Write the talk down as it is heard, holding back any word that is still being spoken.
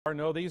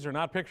No, these are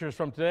not pictures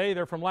from today.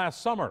 They're from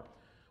last summer.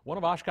 One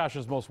of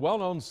Oshkosh's most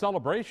well-known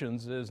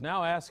celebrations is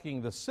now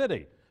asking the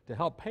city to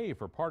help pay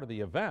for part of the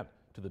event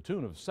to the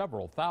tune of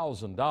several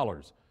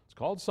 $1,000s. It's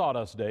called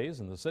Sawdust Days,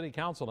 and the city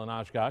council in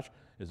Oshkosh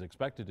is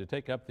expected to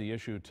take up the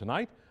issue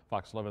tonight.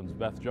 Fox 11's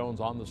Beth Jones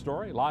on the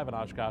story, live in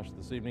Oshkosh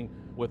this evening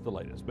with the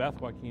latest. Beth,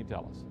 what can you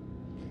tell us?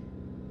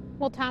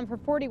 Well, Tom, for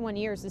 41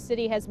 years, the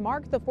city has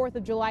marked the 4th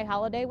of July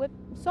holiday with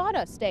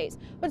Sawdust Days.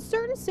 But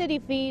certain city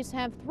fees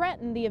have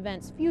threatened the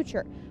event's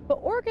future. But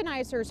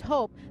organizers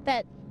hope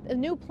that the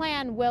new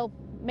plan will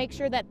make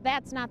sure that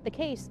that's not the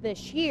case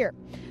this year.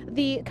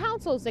 The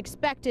council is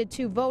expected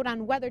to vote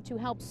on whether to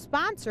help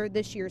sponsor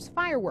this year's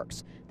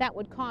fireworks. That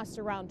would cost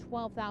around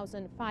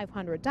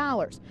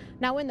 $12,500.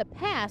 Now, in the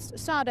past,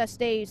 Sawdust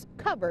Days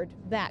covered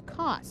that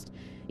cost.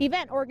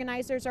 Event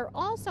organizers are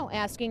also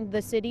asking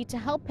the city to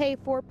help pay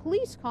for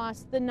police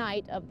costs the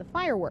night of the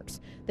fireworks.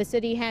 The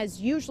city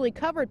has usually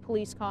covered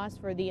police costs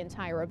for the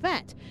entire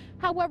event.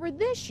 However,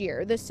 this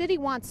year, the city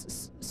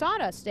wants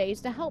Sawdust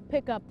Days to help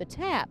pick up the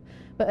tab.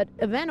 But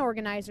event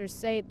organizers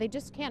say they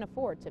just can't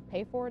afford to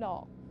pay for it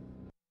all.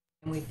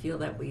 We feel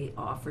that we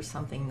offer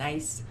something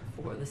nice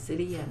for the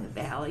city and the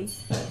valley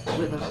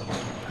with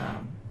a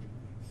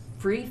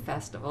free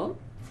festival,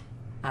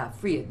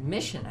 free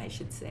admission, I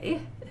should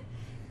say.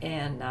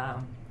 And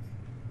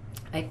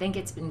I think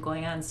it's been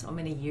going on so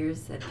many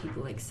years that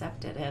people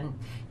accept it. And,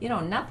 you know,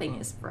 nothing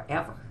is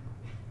forever.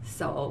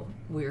 So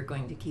we're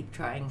going to keep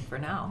trying for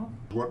now.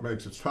 What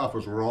makes it tough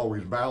is we're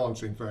always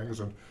balancing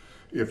things. And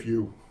if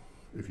you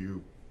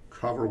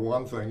cover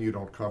one thing, you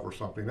don't cover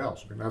something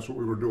else. I mean, that's what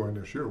we were doing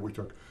this year. We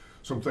took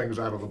some things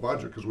out of the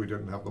budget because we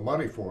didn't have the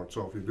money for it.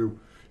 So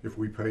if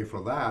we pay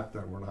for that,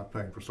 then we're not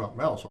paying for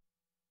something else.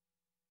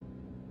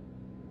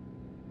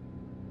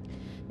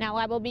 Now,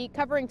 I will be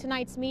covering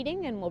tonight's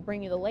meeting, and we'll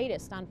bring you the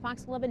latest on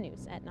Fox 11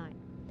 News at 9.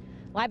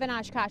 Live in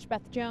Oshkosh,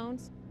 Beth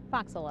Jones,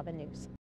 Fox 11 News.